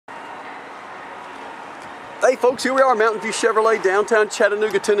Hey folks, here we are, Mountain View Chevrolet, downtown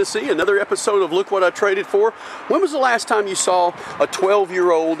Chattanooga, Tennessee. Another episode of Look What I Traded For. When was the last time you saw a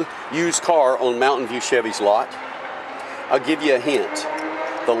 12-year-old used car on Mountain View Chevy's lot? I'll give you a hint.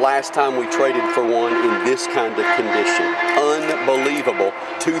 The last time we traded for one in this kind of condition. Unbelievable.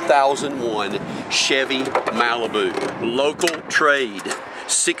 2001 Chevy Malibu. Local trade.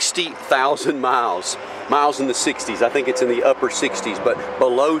 60,000 miles. Miles in the 60s. I think it's in the upper 60s, but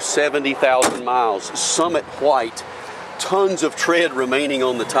below 70,000 miles. Summit white. Tons of tread remaining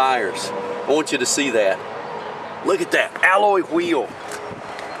on the tires. I want you to see that. Look at that. Alloy wheel.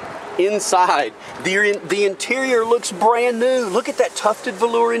 Inside, the interior looks brand new. Look at that tufted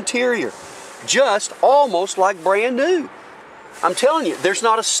velour interior. Just almost like brand new. I'm telling you, there's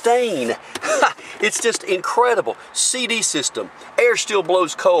not a stain. It's just incredible. CD system. Air still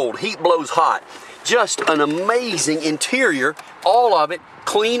blows cold. Heat blows hot. Just an amazing interior. All of it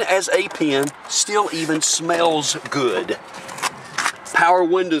clean as a pin. Still even smells good. Power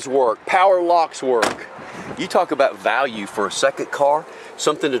windows work. Power locks work. You talk about value for a second car.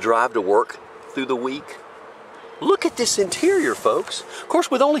 Something to drive to work through the week. Look at this interior, folks. Of course,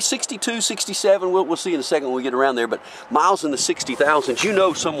 with only 62, 67, we'll see in a second when we get around there, but miles in the 60,000s, you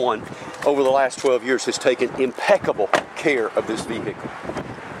know someone over the last 12 years has taken impeccable care of this vehicle.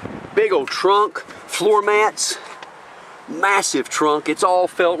 Big old trunk, floor mats, massive trunk. It's all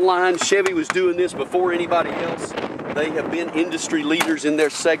felt lined. Chevy was doing this before anybody else. They have been industry leaders in their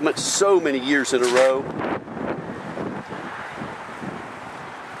segment so many years in a row.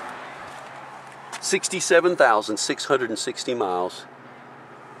 67,660 miles,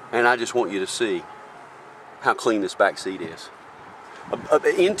 and I just want you to see how clean this back seat is. An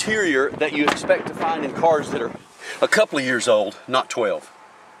interior that you expect to find in cars that are a couple of years old, not 12.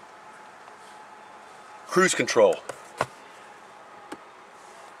 Cruise control.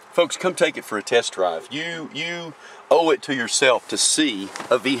 Folks, come take it for a test drive. You owe it to yourself to see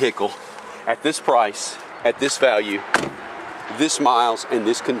a vehicle at this price, at this value, this miles, and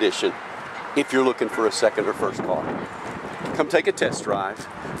this condition. If you're looking for a second or first car, come take a test drive.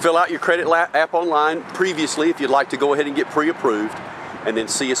 Fill out your credit app online previously if you'd like to go ahead and get pre-approved, and then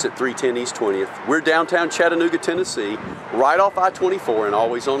see us at 310 East 20th. We're downtown Chattanooga, Tennessee, right off I-24, and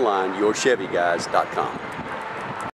always online, yourchevyguys.com.